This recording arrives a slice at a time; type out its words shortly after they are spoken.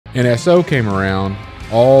NSO came around,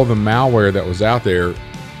 all the malware that was out there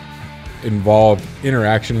involved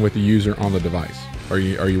interaction with the user on the device. Are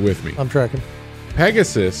you with me? I'm tracking.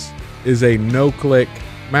 Pegasus is a no-click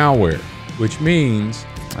malware, which means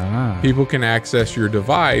people can access your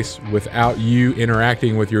device without you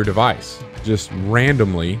interacting with your device, just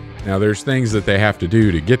randomly. Now, there's things that they have to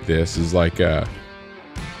do to get this, is like,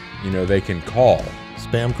 they can call.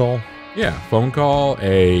 Spam call? Yeah, phone call,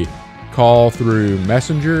 a call through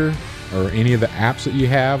Messenger or any of the apps that you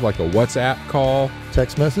have, like a WhatsApp call.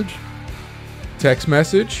 Text message?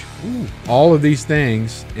 Ooh. All of these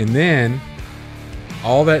things, and then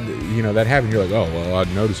all that, that happened. You're like, oh, well,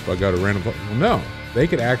 I'd notice if I got a random phone. Well, no, they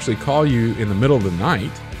could actually call you in the middle of the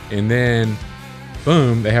night, and then,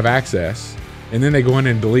 boom, they have access, and then they go in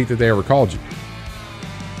and delete that they ever called you.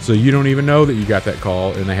 So you don't even know that you got that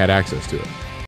call and they had access to it.